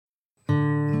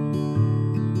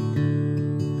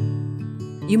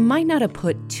You might not have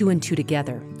put two and two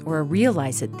together or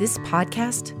realize that this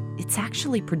podcast, it's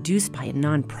actually produced by a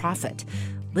nonprofit,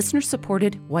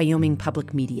 listener-supported Wyoming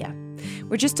Public Media.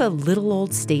 We're just a little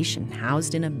old station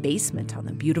housed in a basement on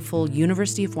the beautiful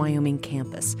University of Wyoming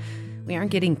campus. We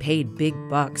aren't getting paid big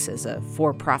bucks as a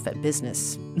for-profit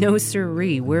business. No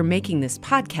siree, we're making this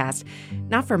podcast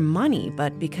not for money,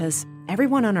 but because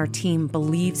everyone on our team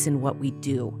believes in what we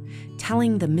do,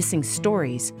 telling the missing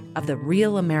stories of the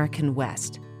real American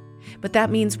West. But that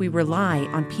means we rely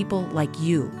on people like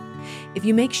you. If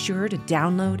you make sure to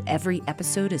download every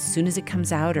episode as soon as it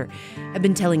comes out, or have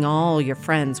been telling all your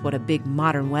friends what a big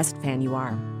Modern West fan you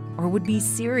are, or would be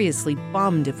seriously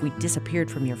bummed if we disappeared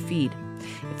from your feed,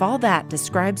 if all that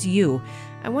describes you,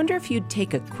 I wonder if you'd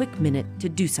take a quick minute to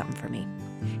do something for me.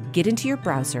 Get into your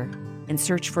browser and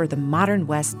search for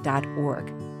themodernwest.org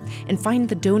and find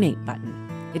the donate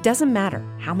button. It doesn't matter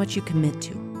how much you commit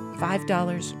to,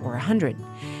 $5 or $100.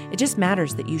 It just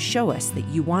matters that you show us that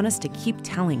you want us to keep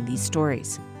telling these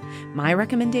stories. My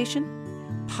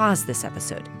recommendation? Pause this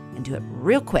episode and do it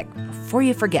real quick before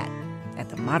you forget at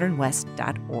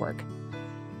themodernwest.org.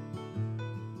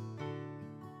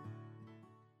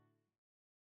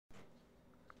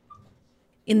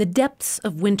 In the depths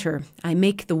of winter, I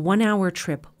make the 1-hour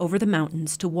trip over the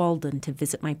mountains to Walden to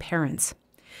visit my parents.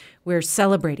 We're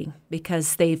celebrating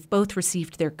because they've both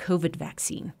received their COVID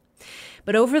vaccine.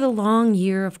 But over the long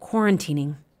year of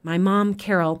quarantining, my mom,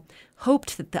 Carol,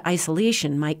 hoped that the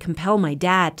isolation might compel my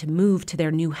dad to move to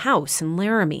their new house in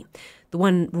Laramie, the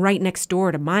one right next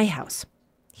door to my house.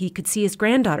 He could see his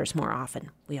granddaughters more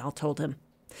often, we all told him.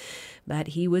 But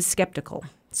he was skeptical.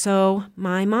 So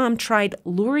my mom tried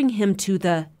luring him to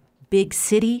the big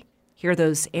city, hear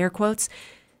those air quotes,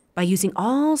 by using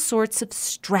all sorts of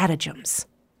stratagems.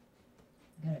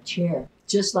 I got a chair,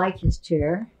 just like his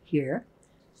chair here,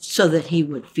 so that he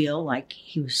would feel like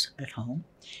he was at home.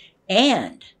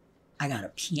 And I got a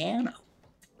piano.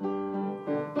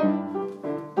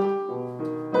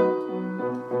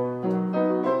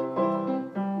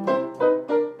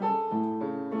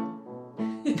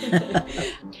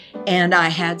 And I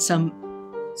had some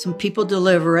people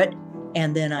deliver it,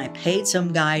 and then I paid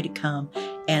some guy to come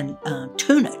and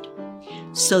tune it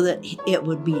so that it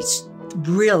would be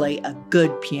really a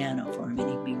good piano for him, and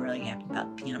he'd be really happy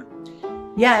about the piano.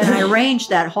 Yeah, and I arranged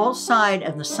that whole side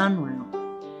of the sunroom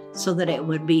so that it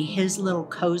would be his little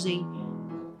cozy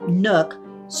nook,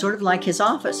 sort of like his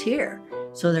office here.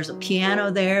 So there's a piano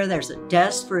there, there's a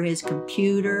desk for his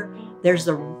computer, there's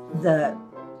the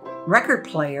record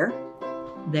player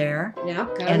there, yeah,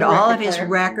 and all of his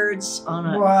records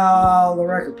on a. Well, the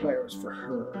record player was for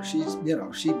her. She's,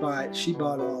 she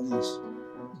bought all these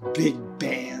big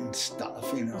band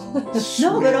stuff,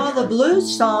 No, but all the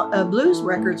blues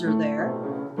records are there.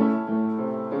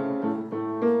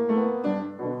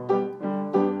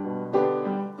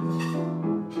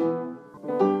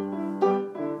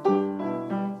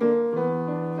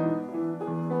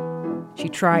 She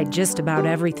tried just about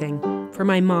everything. For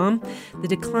my mom, the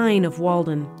decline of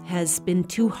Walden has been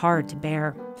too hard to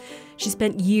bear. She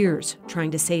spent years trying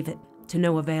to save it, to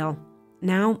no avail.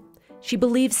 Now, she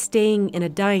believes staying in a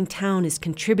dying town is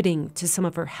contributing to some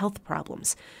of her health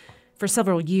problems. For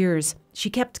several years,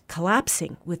 she kept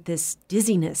collapsing with this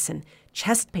dizziness and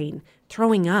chest pain,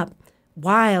 throwing up,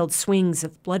 wild swings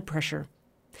of blood pressure.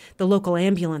 The local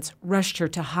ambulance rushed her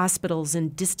to hospitals in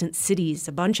distant cities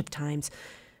a bunch of times.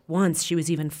 Once she was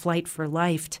even flight for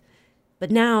life. But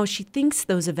now she thinks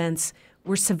those events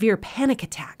were severe panic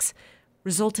attacks,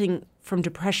 resulting from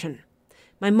depression.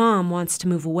 My mom wants to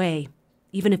move away,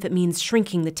 even if it means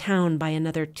shrinking the town by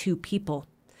another 2 people.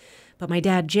 But my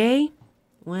dad, Jay,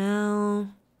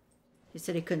 well... He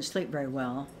said he couldn't sleep very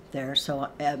well there, so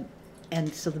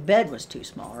the bed was too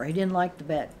small, or he didn't like the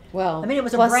bed. Well, I mean, it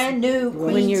was a brand new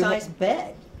queen-size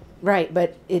bed. Right,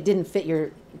 but it didn't fit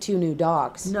your 2 new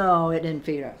dogs. No, it didn't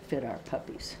fit our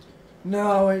puppies.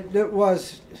 No, it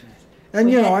was, and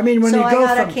when so you go I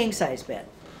got from a king-size bed.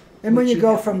 And when you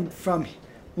go from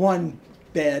one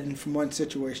bed and from one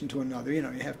situation to another, you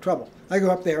have trouble. I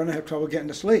go up there and I have trouble getting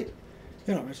to sleep.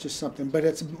 It's just something, but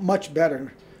it's much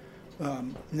better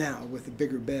now with a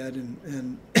bigger bed,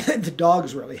 and the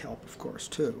dogs really help, of course,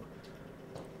 too.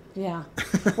 Yeah.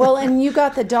 Well, and you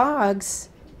got the dogs.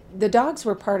 The dogs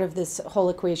were part of this whole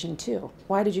equation, too.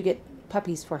 Why did you get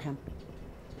puppies for him?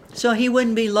 So he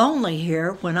wouldn't be lonely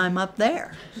here when I'm up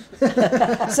there.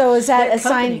 So is that a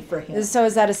sign for him? So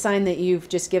is that a sign that you've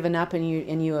just given up and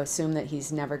you assume that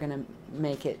he's never going to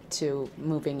make it to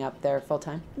moving up there full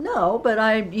time? No, but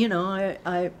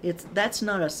that's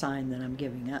not a sign that I'm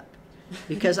giving up,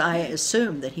 because I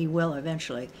assume that he will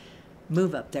eventually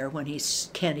move up there when he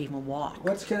can't even walk.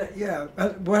 When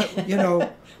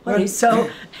he's so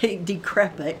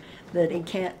decrepit that he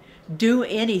can't do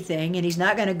anything, and he's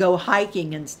not going to go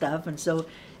hiking and stuff, and so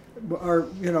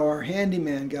our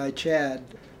handyman guy Chad,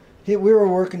 we were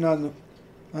working on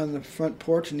the front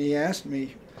porch, and he asked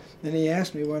me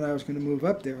when I was going to move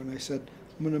up there, and I said,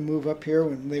 I'm going to move up here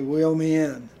when they wheel me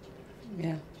in.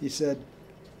 Yeah. He said,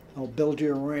 I'll build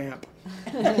you a ramp.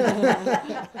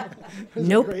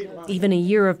 Nope. Even a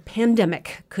year of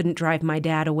pandemic couldn't drive my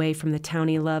dad away from the town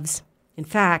he loves. In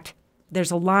fact,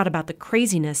 there's a lot about the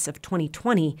craziness of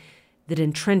 2020 that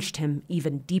entrenched him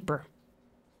even deeper.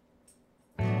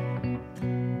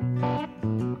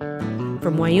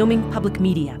 From Wyoming Public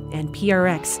Media and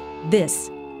PRX,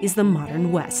 this is The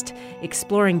Modern West,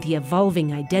 exploring the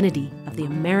evolving identity of the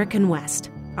American West.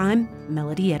 I'm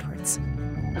Melodie Edwards.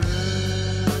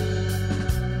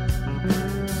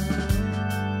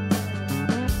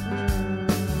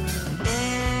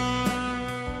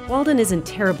 Walden isn't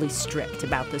terribly strict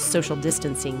about the social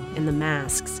distancing and the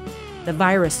masks. The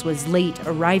virus was late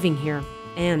arriving here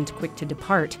and quick to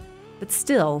depart, but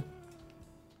still.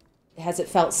 Has it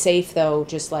felt safe, though,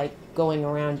 just like going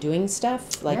around doing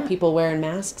stuff? Like people wearing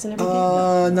masks and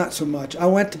everything? Not so much. I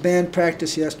went to band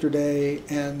practice yesterday,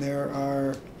 and there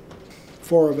are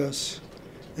 4 of us,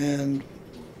 and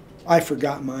I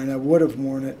forgot mine. I would have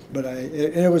worn it, but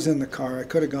it was in the car. I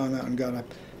could have gone out and got a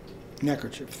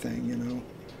neckerchief thing,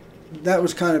 That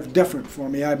was kind of different for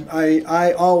me.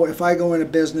 If I go into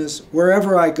business,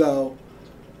 wherever I go,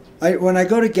 when I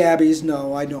go to Gabby's,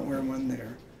 no, I don't wear one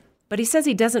there. But he says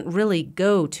he doesn't really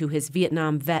go to his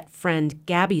Vietnam vet friend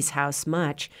Gabby's house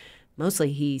much.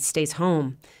 Mostly he stays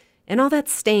home. And all that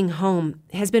staying home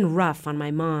has been rough on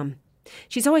my mom.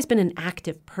 She's always been an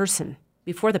active person.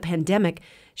 Before the pandemic,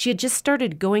 she had just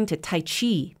started going to Tai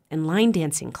Chi and line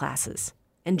dancing classes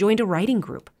and joined a writing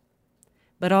group.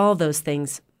 But all those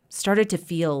things started to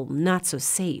feel not so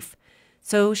safe.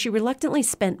 So she reluctantly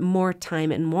spent more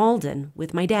time in Walden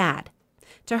with my dad.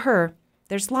 To her,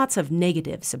 there's lots of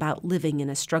negatives about living in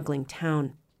a struggling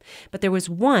town. But there was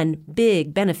one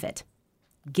big benefit: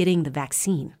 getting the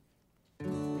vaccine.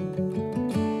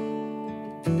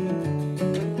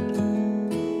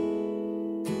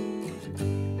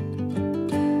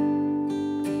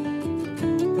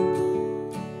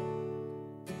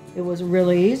 it was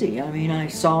really easy. I mean, I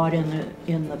saw it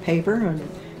in the paper and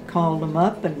called them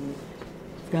up and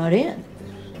got in.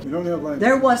 You don't have line.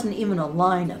 There wasn't even a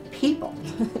line of people.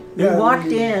 Yeah, we walked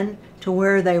in to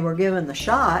where they were giving the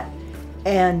shot,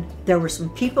 and there were some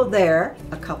people there,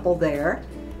 a couple there,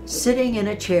 sitting in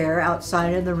a chair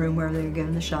outside of the room where they were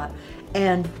giving the shot,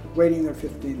 and waiting their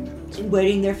 15 minutes.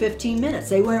 Waiting their 15 minutes.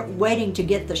 They weren't waiting to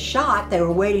get the shot. They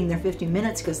were waiting their 15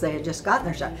 minutes because they had just gotten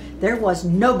their shot. There was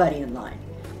nobody in line.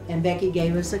 And Becky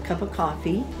gave us a cup of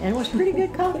coffee, and it was pretty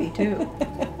good coffee, too.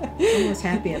 I was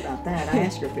happy about that. I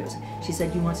asked her if it was. She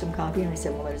said, "You want some coffee?" And I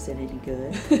said, "Well, is it any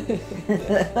good?"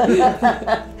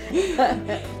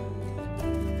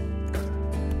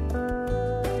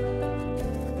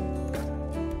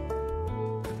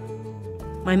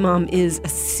 My mom is a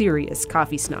serious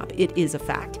coffee snob. It is a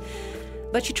fact.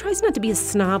 But she tries not to be a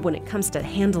snob when it comes to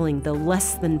handling the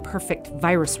less than perfect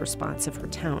virus response of her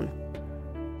town.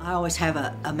 I always have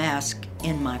a mask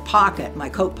in my pocket, my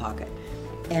coat pocket.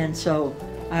 And so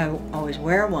I always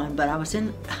wear one, but I was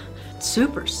in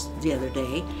Supers the other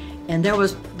day, and there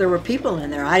were people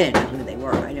in there. I didn't know who they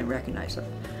were. I didn't recognize them.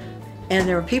 And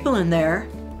there were people in there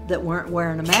that weren't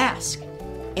wearing a mask.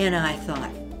 And I thought,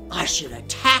 I should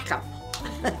attack them.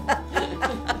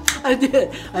 I did.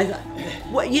 I thought,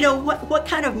 what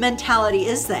kind of mentality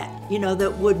is that,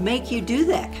 that would make you do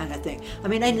that kind of thing? I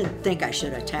mean, I didn't think I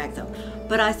should attack them,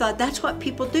 but I thought that's what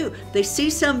people do. They see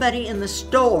somebody in the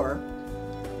store,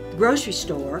 grocery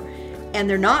store, and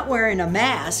they're not wearing a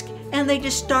mask, and they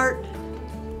just start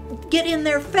get in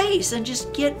their face and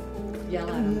just get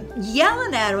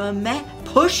yelling at them,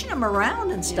 pushing them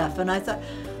around and stuff. And I thought,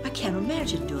 I can't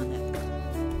imagine doing that.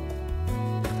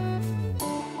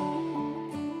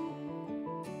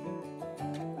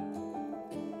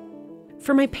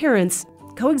 For my parents,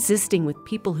 coexisting with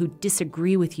people who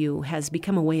disagree with you has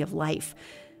become a way of life.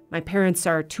 My parents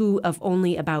are two of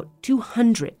only about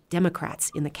 200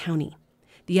 Democrats in the county.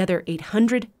 The other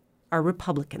 800 are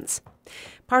Republicans.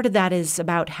 Part of that is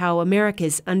about how America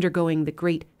is undergoing the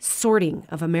great sorting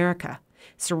of America,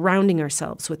 surrounding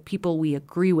ourselves with people we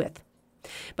agree with.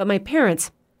 But my parents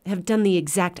have done the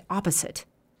exact opposite.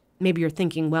 Maybe you're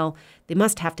thinking, well, they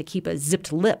must have to keep a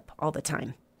zipped lip all the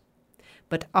time.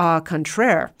 But au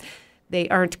contraire, they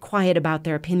aren't quiet about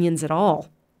their opinions at all.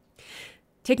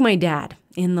 Take my dad.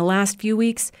 In the last few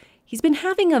weeks, He's been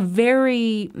having a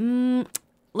very,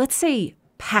 let's say,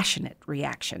 passionate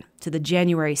reaction to the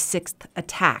January 6th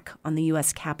attack on the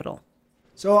U.S. Capitol.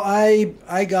 So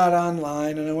I got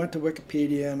online and I went to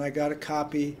Wikipedia and I got a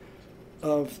copy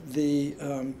of the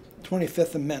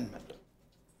 25th Amendment.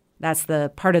 That's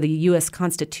the part of the U.S.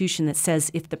 Constitution that says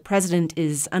if the president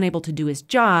is unable to do his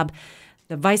job,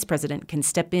 the vice president can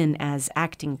step in as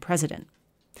acting president.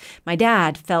 My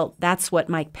dad felt that's what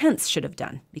Mike Pence should have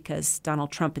done because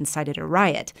Donald Trump incited a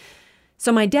riot.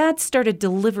 So my dad started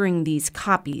delivering these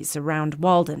copies around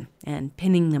Walden and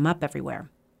pinning them up everywhere.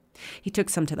 He took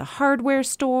some to the hardware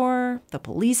store, the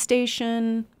police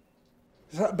station.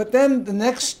 But then the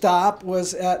next stop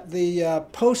was at the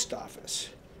post office.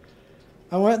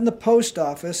 I went in the post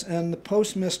office, and the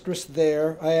postmistress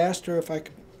there, I asked her if I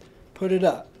could put it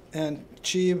up. And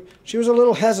she was a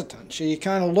little hesitant. She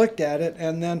kind of looked at it,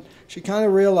 and then she kind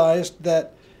of realized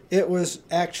that it was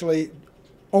actually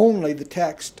only the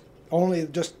text, only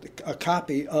just a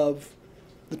copy of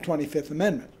the 25th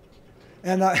Amendment.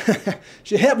 And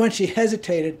when she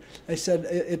hesitated, I said,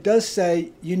 it does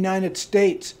say United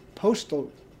States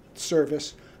Postal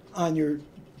Service on your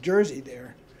jersey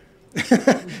there,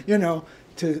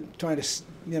 to try to,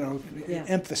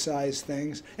 emphasize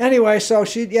things. Anyway, so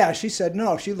she said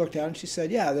no. She looked at it and she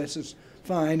said, yeah, this is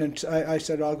fine. And I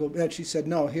said, I'll go. And she said,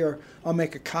 no, here, I'll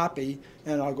make a copy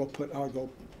and I'll go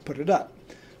put it up.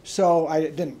 So I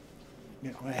didn't.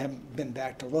 I haven't been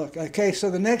back to look. Okay, so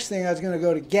the next thing I was going to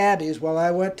go to Gabby's. Well, I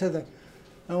went to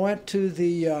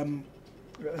the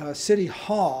City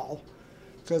Hall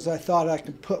because I thought I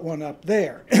could put one up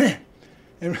there.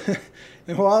 and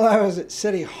while I was at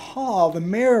City Hall, the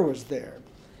mayor was there.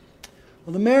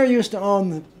 Well, the mayor used to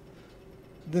own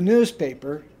the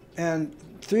newspaper, and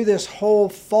through this whole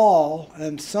fall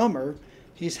and summer,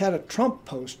 he's had a Trump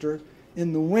poster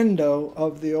in the window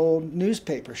of the old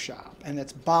newspaper shop, and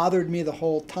it's bothered me the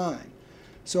whole time.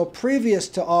 So previous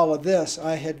to all of this,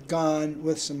 I had gone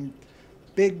with some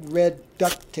big red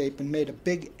duct tape and made a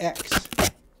big X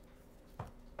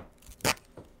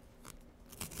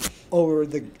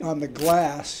on the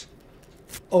glass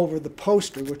over the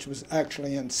poster, which was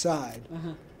actually inside.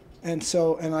 Uh-huh.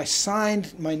 And I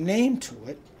signed my name to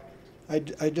it.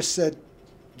 I just said,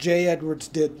 J. Edwards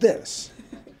did this.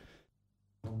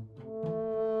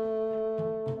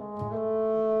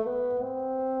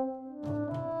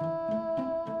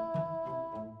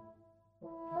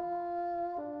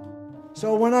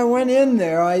 So when I went in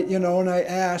there, and I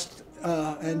asked,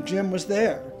 and Jim was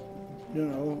there,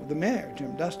 the mayor,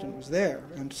 Jim Dustin, was there,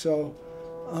 and so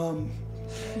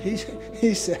he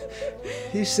said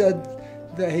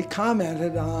that he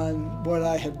commented on what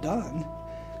I had done,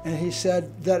 and he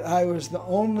said that I was the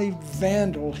only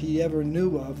vandal he ever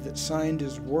knew of that signed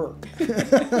his work.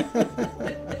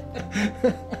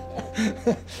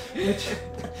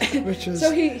 Which was,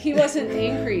 so he wasn't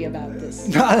angry about this.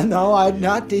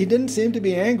 He didn't seem to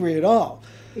be angry at all.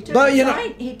 He took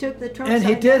the Trump sign.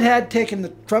 And he had taken the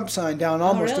Trump sign down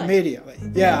almost immediately.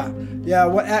 Yeah.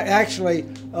 Well, actually,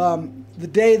 the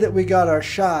day that we got our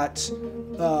shots,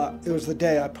 it was the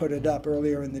day I put it up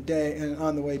earlier in the day, and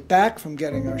on the way back from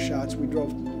getting our shots, we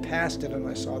drove past it, and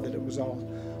I saw that it was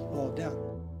all down.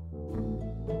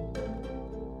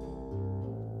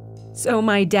 So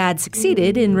my dad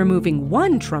succeeded in removing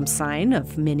one Trump sign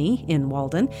of Minnie in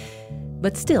Walden.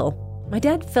 But still, my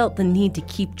dad felt the need to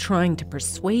keep trying to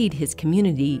persuade his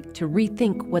community to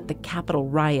rethink what the Capitol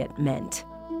riot meant.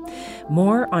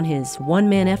 More on his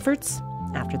one-man efforts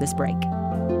after this break.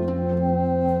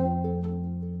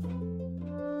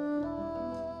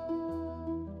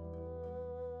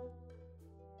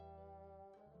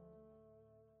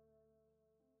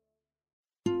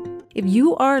 If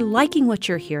you are liking what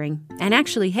you're hearing, and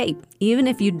actually, hey, even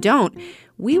if you don't,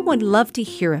 we would love to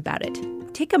hear about it.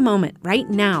 Take a moment right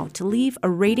now to leave a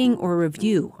rating or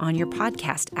review on your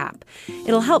podcast app.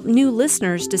 It'll help new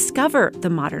listeners discover the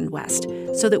modern West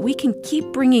so that we can keep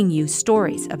bringing you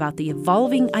stories about the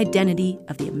evolving identity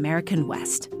of the American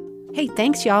West. Hey,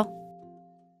 thanks, y'all.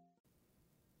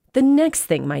 The next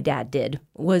thing my dad did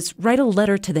was write a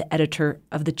letter to the editor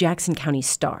of the Jackson County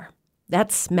Star.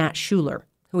 That's Matt Schuler,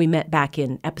 who we met back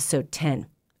in episode 10,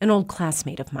 an old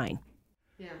classmate of mine.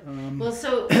 Yeah. Well,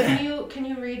 so can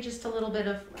you read just a little bit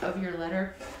of your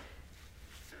letter?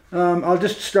 I'll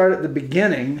just start at the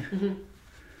beginning. Mm-hmm.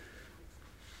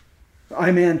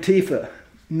 I'm Antifa.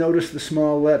 Notice the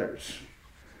small letters.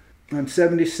 I'm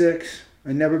 76.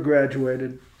 I never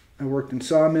graduated. I worked in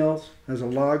sawmills, as a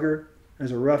logger,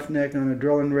 as a roughneck on a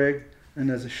drilling rig, and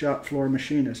as a shop floor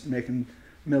machinist making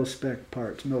mil-spec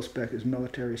parts. Mil-spec is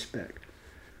military spec.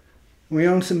 We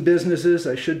own some businesses.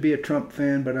 I should be a Trump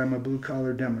fan, but I'm a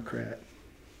blue-collar Democrat.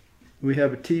 We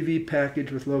have a TV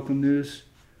package with local news.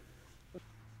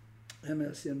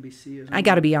 MSNBC is... I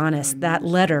gotta be honest, that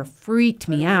letter freaked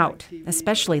me out,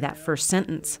 especially that first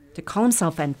sentence. To call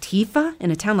himself Antifa in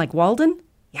a town like Walden?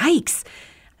 Yikes!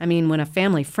 I mean, when a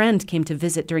family friend came to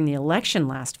visit during the election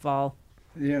last fall...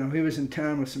 You know, he was in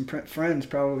town with some friends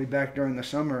probably back during the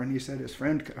summer, and he said his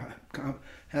friend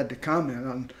had to comment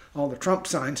on all the Trump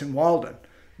signs in Walden.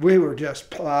 We were just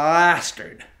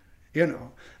plastered, you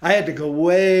know. I had to go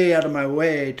way out of my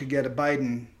way to get a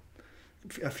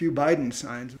few Biden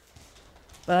signs.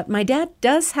 But my dad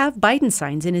does have Biden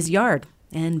signs in his yard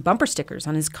and bumper stickers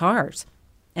on his cars.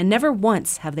 And never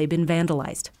once have they been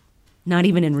vandalized. Not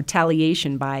even in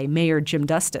retaliation by Mayor Jim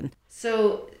Dustin.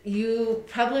 So you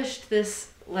published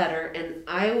this letter, and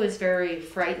I was very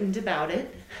frightened about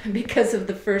it because of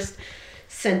the first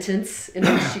sentence in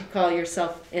which you call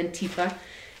yourself Antifa.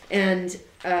 And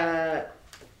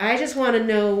I just want to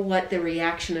know what the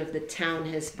reaction of the town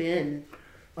has been.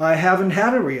 I haven't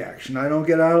had a reaction. I don't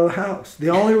get out of the house. The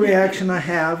only reaction I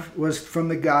have was from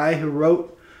the guy who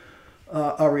wrote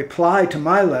a reply to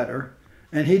my letter,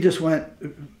 and he just went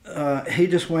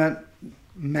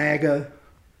MAGA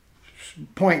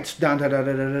points, da da da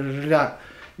da da da da,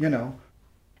 you know.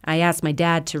 I asked my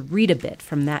dad to read a bit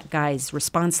from that guy's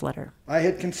response letter. I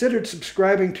had considered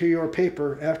subscribing to your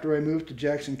paper after I moved to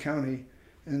Jackson County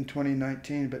in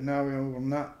 2019, but now I will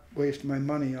not waste my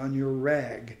money on your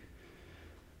rag.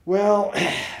 Well,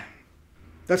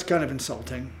 that's kind of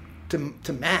insulting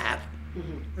to Matt.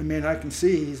 Mm-hmm. I mean, I can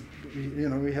see he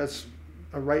has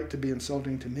a right to be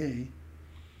insulting to me.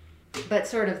 But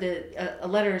sort of the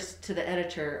letters to the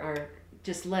editor are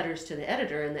just letters to the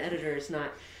editor, and the editor is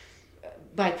not,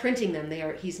 by printing them,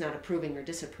 he's not approving or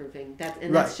disapproving.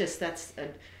 That's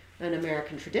an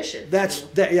American tradition. That's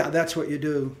what you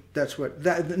do.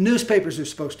 The newspapers are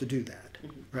supposed to do that,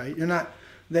 mm-hmm. right? You're not.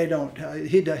 They don't.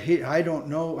 I don't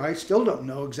know. I still don't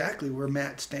know exactly where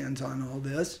Matt stands on all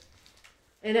this.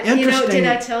 And did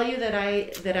I tell you that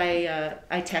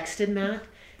I texted Matt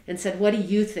and said, "What do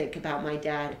you think about my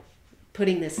dad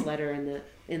putting this letter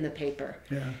in the paper?"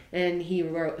 Yeah. And he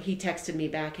texted me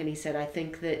back and he said, "I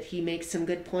think that he makes some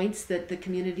good points that the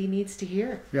community needs to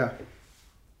hear." Yeah.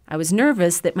 I was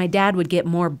nervous that my dad would get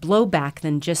more blowback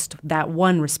than just that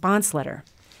one response letter.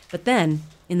 But then,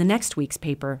 in the next week's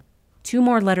paper, 2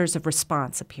 more letters of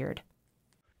response appeared.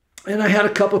 And I had a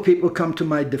couple of people come to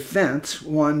my defense.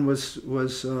 One was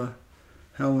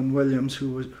Helen Williams,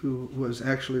 who was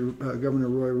actually Governor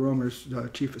Roy Romer's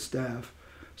chief of staff.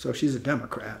 So she's a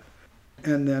Democrat.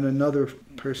 And then another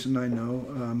person I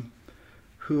know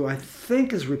who I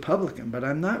think is Republican, but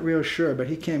I'm not real sure. But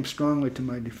he came strongly to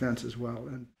my defense as well.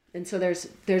 And so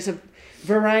there's a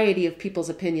variety of people's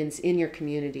opinions in your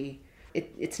community.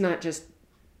 It's not just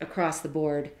across the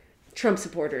board. Trump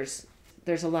supporters,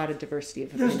 there's a lot of diversity of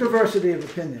opinion. There's diversity of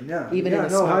opinion, yeah. Even in a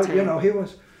small town.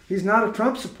 He's not a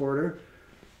Trump supporter,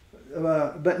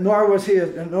 but nor is he a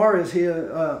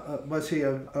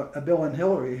Bill and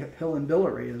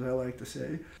Hillary, as I like to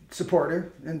say,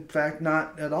 supporter. In fact,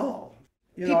 not at all.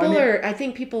 I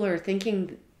think people are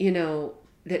thinking,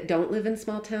 that don't live in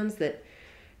small towns, that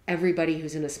everybody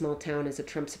who's in a small town is a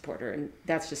Trump supporter, and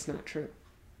that's just not true.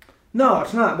 No,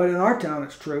 it's not. But in our town,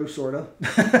 it's true, sort of.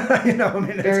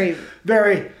 It's very,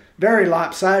 very, very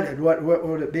lopsided. What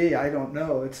would it be? I don't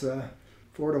know. It's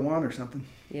 4-1 or something.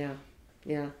 Yeah.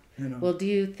 Well, do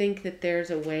you think that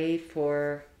there's a way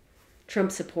for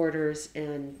Trump supporters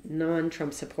and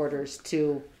non-Trump supporters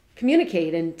to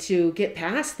communicate and to get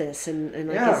past this? Is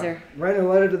there... Write a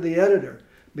letter to the editor,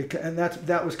 and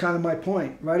that was kind of my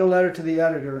point. Write a letter to the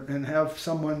editor and have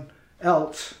someone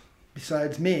else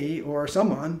besides me or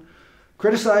someone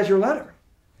criticize your letter.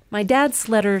 My dad's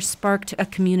letter sparked a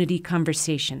community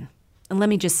conversation. And let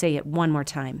me just say it one more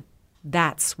time.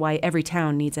 That's why every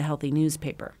town needs a healthy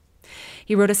newspaper.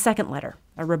 He wrote a second letter,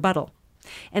 a rebuttal.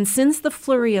 And since the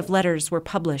flurry of letters were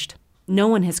published, no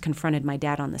one has confronted my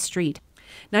dad on the street.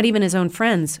 Not even his own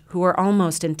friends, who are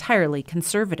almost entirely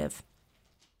conservative.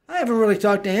 I haven't really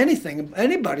talked to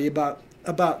anybody about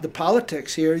the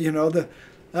politics here, It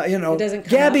doesn't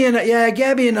come Gabby up?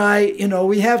 Gabby and I,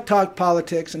 we have talked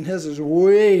politics, and his is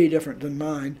way different than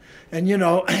mine. And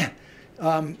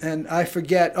and I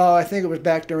forget. Oh, I think it was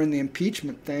back during the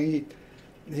impeachment thing.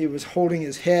 He was holding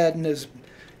his head and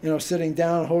sitting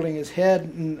down, holding his head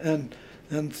and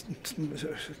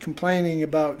complaining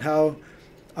about how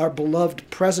our beloved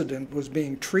president was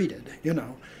being treated.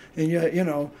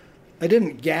 And I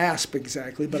didn't gasp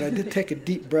exactly, but I did take a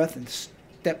deep breath and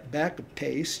step back a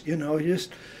pace. You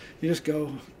just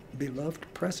go, beloved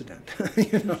president,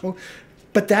 you know.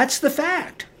 But that's the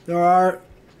fact. There are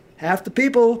half the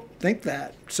people think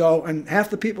that. So, and half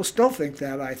the people still think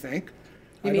that, I think.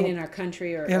 You mean in our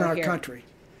country or in our here? Country?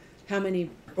 How many?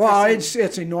 Well, it's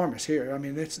enormous here. I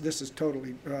mean, this is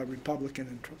totally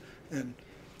Republican and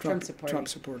Trump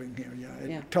supporting here.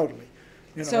 Yeah, totally.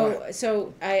 You know,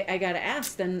 So I got to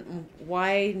ask then,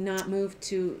 why not move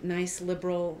to nice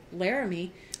liberal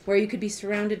Laramie, where you could be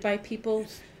surrounded by people?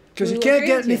 Because you can't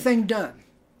get anything done.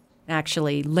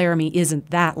 Actually, Laramie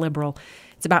isn't that liberal.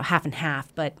 It's about half and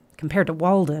half, but compared to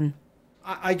Walden...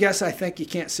 I guess I think you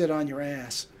can't sit on your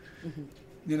ass. Mm-hmm.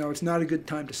 You know, it's not a good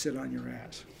time to sit on your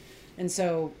ass. And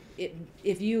so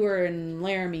if you were in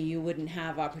Laramie, you wouldn't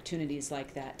have opportunities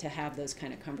like that to have those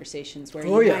kind of conversations where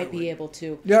you might be able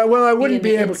to... Yeah, well, I wouldn't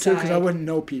be able to because I wouldn't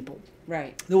know people.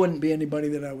 Right. There wouldn't be anybody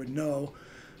that I would know.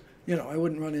 You know, I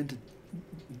wouldn't run into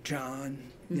John,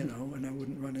 you know, and I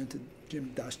wouldn't run into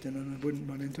Jim Dustin, and I wouldn't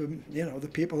run into, you know, the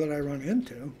people that I run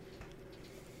into.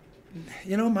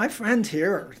 You know, my friends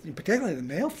here, particularly the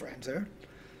male friends, they're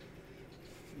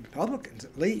Republicans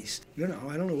at least. You know,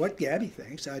 I don't know what Gabby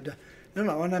thinks. I don't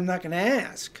know, and I'm not going to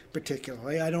ask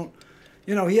particularly. I don't,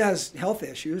 you know, he has health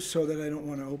issues, so that I don't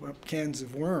want to open up cans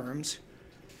of worms.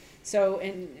 So,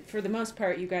 and for the most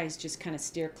part, you guys just kind of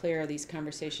steer clear of these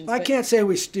conversations. I can't say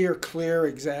we steer clear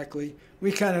exactly.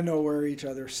 We kind of know where each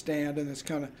other stand, and it's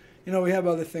kind of, you know, we have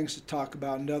other things to talk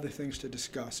about and other things to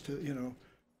discuss, you know.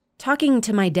 Talking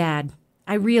to my dad,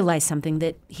 I realized something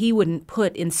that he wouldn't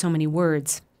put in so many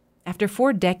words. After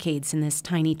 4 decades in this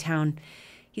tiny town,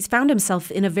 he's found himself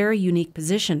in a very unique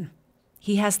position.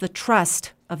 He has the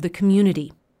trust of the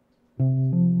community.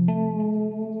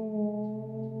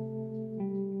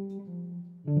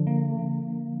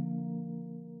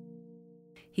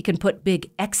 He can put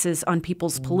big X's on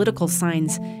people's political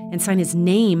signs and sign his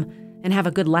name and have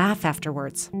a good laugh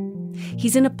afterwards.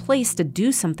 He's in a place to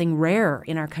do something rare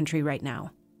in our country right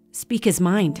now. Speak his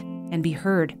mind and be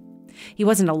heard. He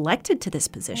wasn't elected to this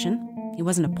position. He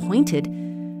wasn't appointed.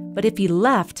 But if he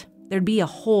left, there'd be a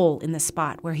hole in the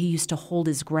spot where he used to hold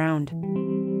his ground.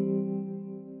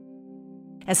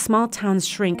 As small towns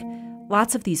shrink,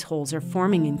 lots of these holes are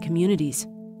forming in communities.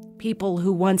 People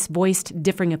who once voiced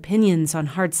differing opinions on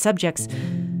hard subjects,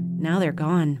 now they're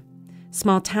gone.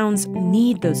 Small towns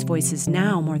need those voices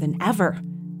now more than ever.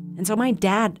 And so my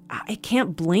dad, I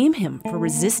can't blame him for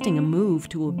resisting a move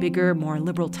to a bigger, more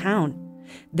liberal town.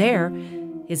 There,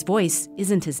 his voice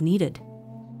isn't as needed.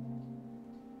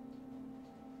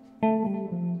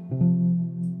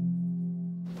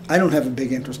 I don't have a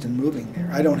big interest in moving there.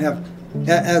 I don't have,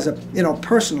 as a, you know,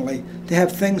 personally, to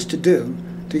have things to do,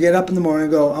 to get up in the morning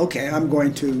and go, okay, I'm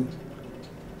going to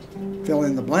fill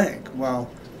in the blank. Well,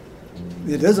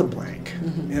 it is a blank.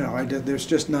 Mm-hmm. You know, there's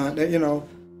just not, you know.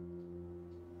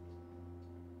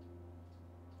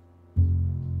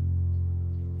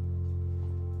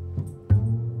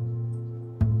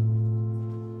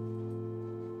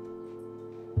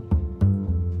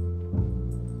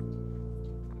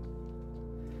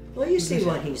 Well, you see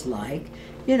what he's like.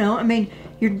 You know, I mean,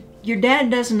 your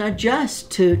dad doesn't adjust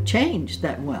to change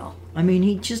that well. I mean,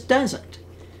 he just doesn't.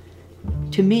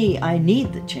 To me, I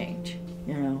need the change,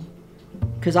 you know,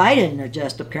 because I didn't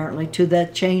adjust apparently to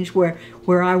that change where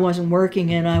I wasn't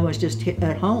working and I was just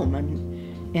at home,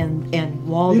 and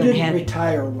Walden You didn't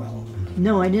retire well.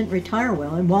 No, I didn't retire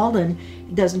well, and Walden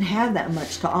doesn't have that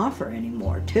much to offer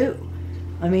anymore, too.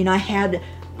 I mean,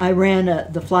 I ran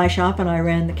the fly shop and I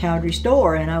ran the Cowdery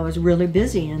store, and I was really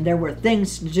busy, and there were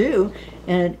things to do,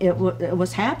 and it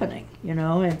was happening, you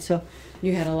know, and so.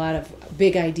 You had a lot of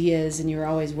big ideas, and you were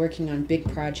always working on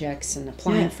big projects and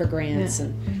applying for grants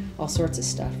and all sorts of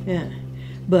stuff. Yeah,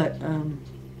 but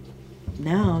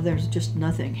now there's just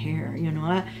nothing here, you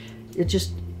know.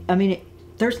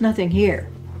 There's nothing here,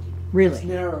 really. It's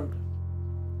narrowed.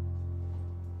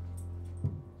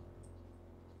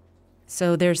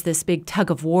 So there's this big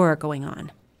tug of war going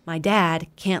on. My dad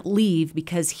can't leave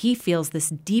because he feels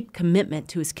this deep commitment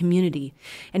to his community,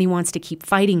 and he wants to keep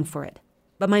fighting for it.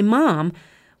 But my mom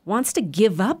wants to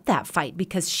give up that fight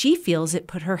because she feels it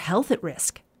put her health at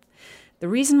risk. The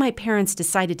reason my parents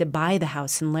decided to buy the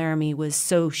house in Laramie was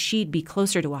so she'd be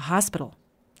closer to a hospital.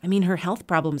 I mean, her health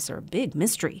problems are a big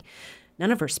mystery.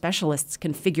 None of her specialists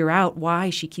can figure out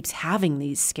why she keeps having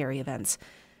these scary events.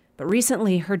 But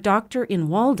recently, her doctor in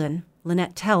Walden,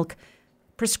 Lynette Telk,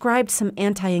 prescribed some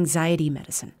anti-anxiety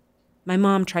medicine. My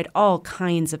mom tried all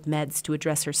kinds of meds to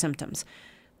address her symptoms,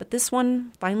 but this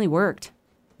one finally worked.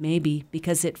 Maybe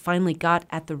because it finally got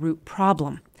at the root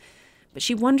problem. But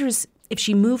she wonders if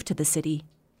she moved to the city,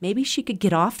 maybe she could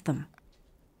get off them.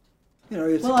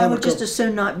 It's Well, a I would chemical. just as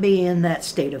soon not be in that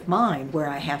state of mind where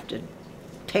I have to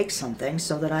take something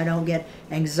so that I don't get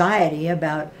anxiety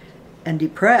about and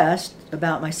depressed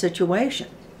about my situation,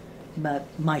 about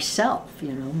myself,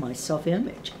 my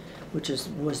self-image, which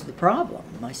was the problem.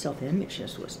 My self-image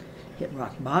just was hit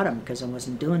rock bottom because I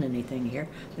wasn't doing anything here.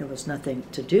 There was nothing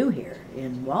to do here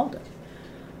in Walden.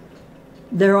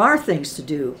 There are things to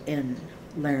do in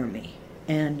Laramie,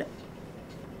 and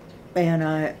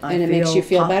I And it makes you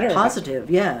feel better. positive.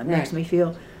 Yeah, it makes Right. me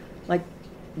feel like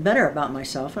better about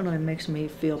myself, and it makes me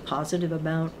feel positive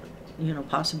about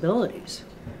possibilities.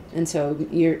 And so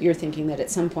you're thinking that at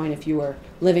some point, if you were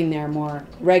living there more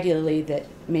regularly, that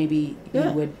maybe Yeah.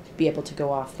 you would be able to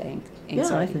go off the anxiety.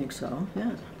 Yeah, I think so.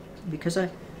 Yeah, because I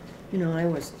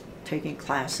was taking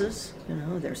classes.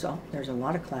 There's a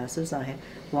lot of classes. I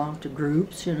belonged to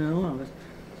groups. I was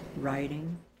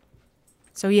writing.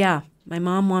 So yeah, my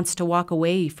mom wants to walk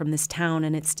away from this town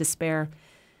and its despair.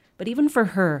 But even for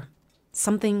her,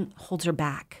 something holds her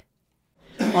back.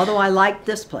 Although I like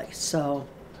this place, so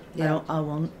Yeah.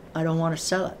 I don't want to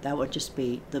sell it. That would just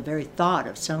be the very thought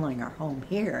of selling our home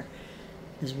here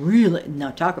is really,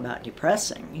 now talk about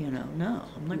depressing, no,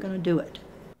 I'm not going to do it.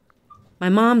 My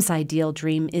mom's ideal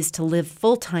dream is to live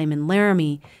full-time in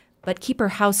Laramie, but keep her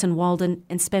house in Walden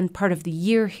and spend part of the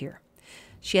year here.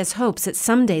 She has hopes that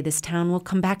someday this town will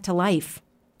come back to life.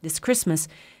 This Christmas,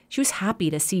 she was happy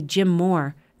to see Jim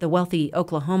Moore, the wealthy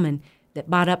Oklahoman that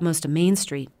bought up most of Main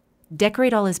Street,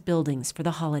 decorate all his buildings for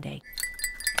the holiday.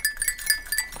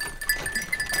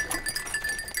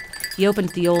 He opened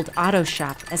the old auto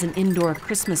shop as an indoor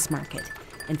Christmas market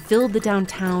and filled the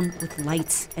downtown with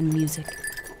lights and music.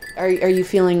 Are you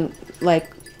feeling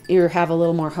like you have a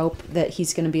little more hope that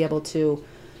he's going to be able to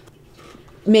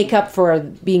make up for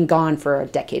being gone for a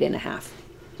decade and a half?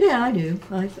 Yeah, I do.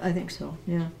 I think so,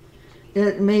 yeah.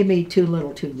 It may be too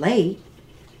little too late,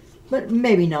 but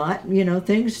maybe not.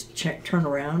 Things turn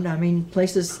around. I mean,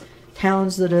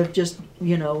 towns that have just,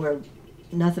 are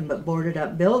nothing but boarded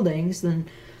up buildings, then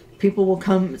people will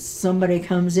come, somebody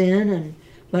comes in and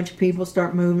a bunch of people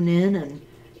start moving in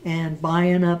and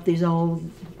buying up these old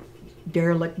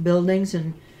derelict buildings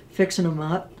and fixing them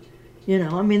up.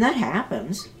 That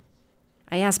happens.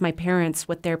 I asked my parents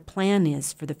what their plan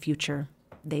is for the future.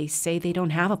 They say they don't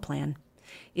have a plan.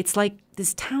 It's like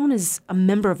this town is a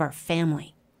member of our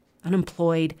family.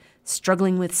 Unemployed,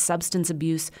 struggling with substance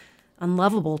abuse,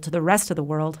 unlovable to the rest of the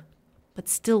world, but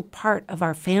still part of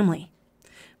our family.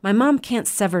 My mom can't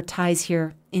sever ties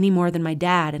here any more than my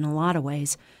dad in a lot of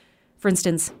ways. For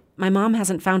instance, my mom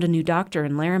hasn't found a new doctor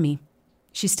in Laramie.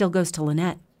 She still goes to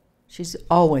Lynette. She's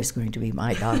always going to be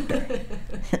my doctor.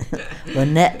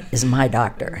 Lynette is my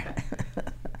doctor.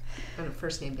 On a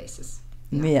first name basis.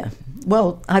 Yeah.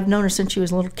 Well, I've known her since she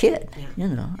was a little kid.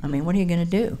 What are you going to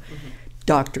do? Mm-hmm.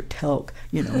 Dr. Telk,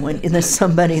 when there's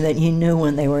somebody that you knew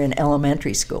when they were in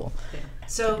elementary school. Yeah.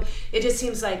 So it just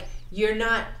seems like you're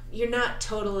not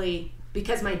totally,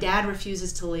 because my dad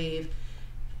refuses to leave,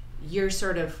 you're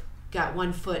sort of got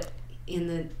one foot in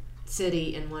the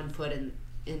city and one foot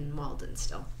in Walden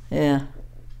still. Yeah.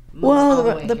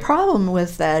 Well, the problem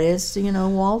with that is,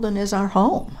 Walden is our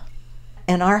home.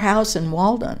 And our house in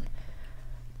Walden,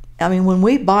 I mean, when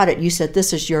we bought it, you said,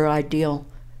 this is your ideal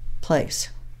place.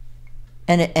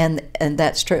 And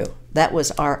that's true. That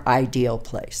was our ideal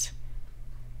place.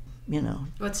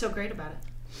 What's so great about it?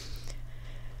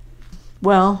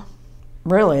 Well,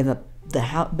 really, the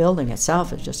building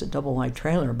itself is just a double-wide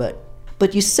trailer,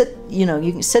 but you sit, you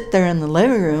can sit there in the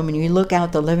living room and you look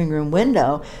out the living room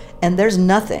window, and there's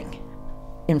nothing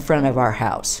in front of our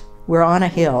house. We're on a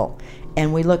hill,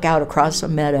 and we look out across a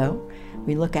meadow,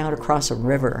 we look out across a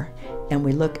river, and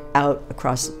we look out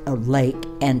across a lake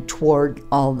and toward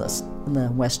all the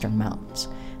western mountains.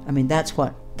 I mean, that's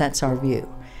our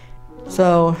view.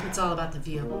 So It's all about the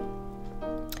view.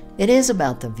 it is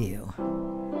about the view.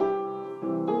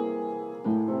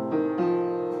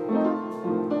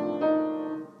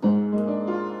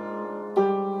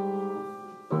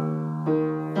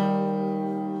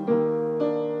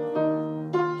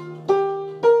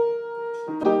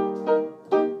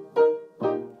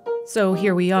 So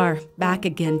here we are, back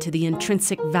again to the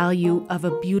intrinsic value of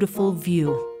a beautiful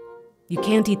view. You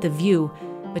can't eat the view,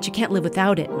 but you can't live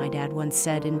without it, my dad once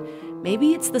said, and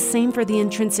maybe it's the same for the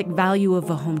intrinsic value of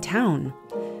a hometown.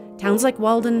 Towns like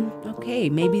Walden, okay,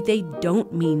 maybe they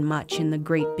don't mean much in the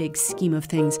great big scheme of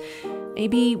things.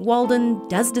 Maybe Walden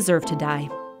does deserve to die.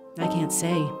 I can't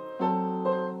say.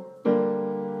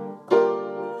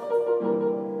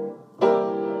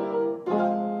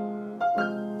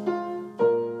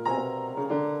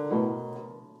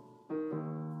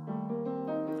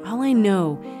 All I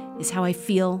know is how I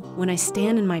feel when I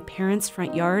stand in my parents'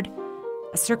 front yard,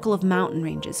 a circle of mountain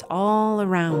ranges all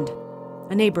around,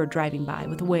 a neighbor driving by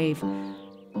with a wave,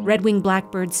 red-winged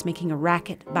blackbirds making a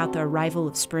racket about the arrival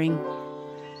of spring.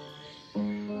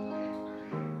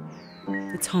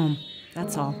 It's home,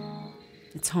 that's all.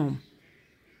 It's home.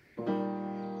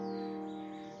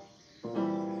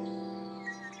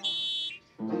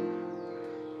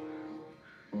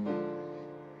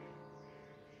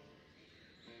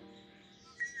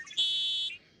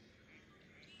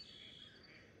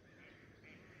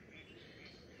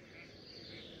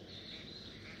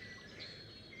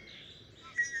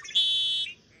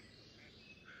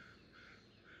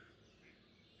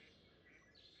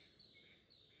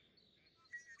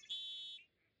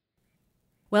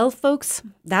 Well, folks,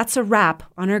 that's a wrap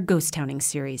on our ghost towning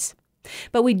series.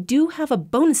 But we do have a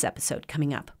bonus episode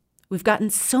coming up. We've gotten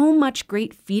so much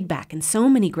great feedback and so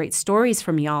many great stories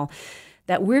from y'all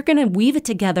that we're going to weave it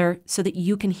together so that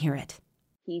you can hear it.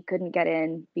 He couldn't get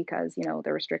in because,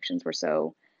 the restrictions were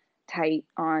so tight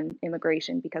on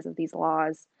immigration because of these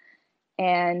laws.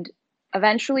 And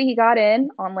eventually he got in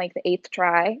on like the 8th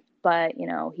try, but,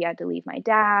 he had to leave my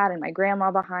dad and my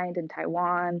grandma behind in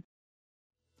Taiwan.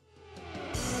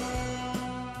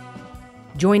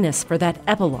 Join us for that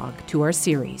epilogue to our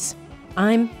series.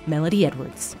 I'm Melodie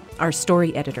Edwards. Our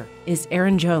story editor is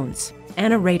Aaron Jones.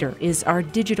 Anna Rader is our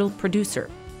digital producer.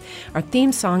 Our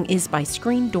theme song is by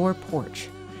Screen Door Porch.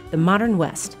 The Modern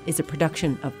West is a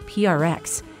production of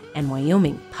PRX and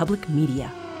Wyoming Public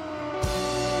Media.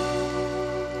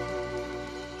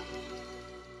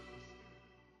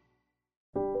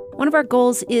 One of our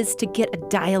goals is to get a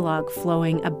dialogue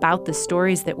flowing about the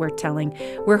stories that we're telling.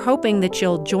 We're hoping that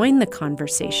you'll join the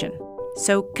conversation.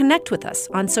 So connect with us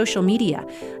on social media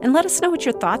and let us know what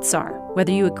your thoughts are,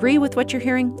 whether you agree with what you're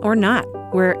hearing or not.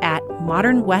 We're at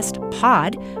Modern West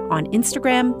Pod on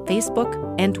Instagram,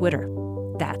 Facebook, and Twitter.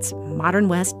 That's Modern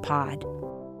West Pod.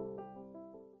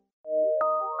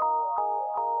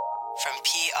 From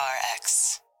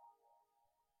PRX.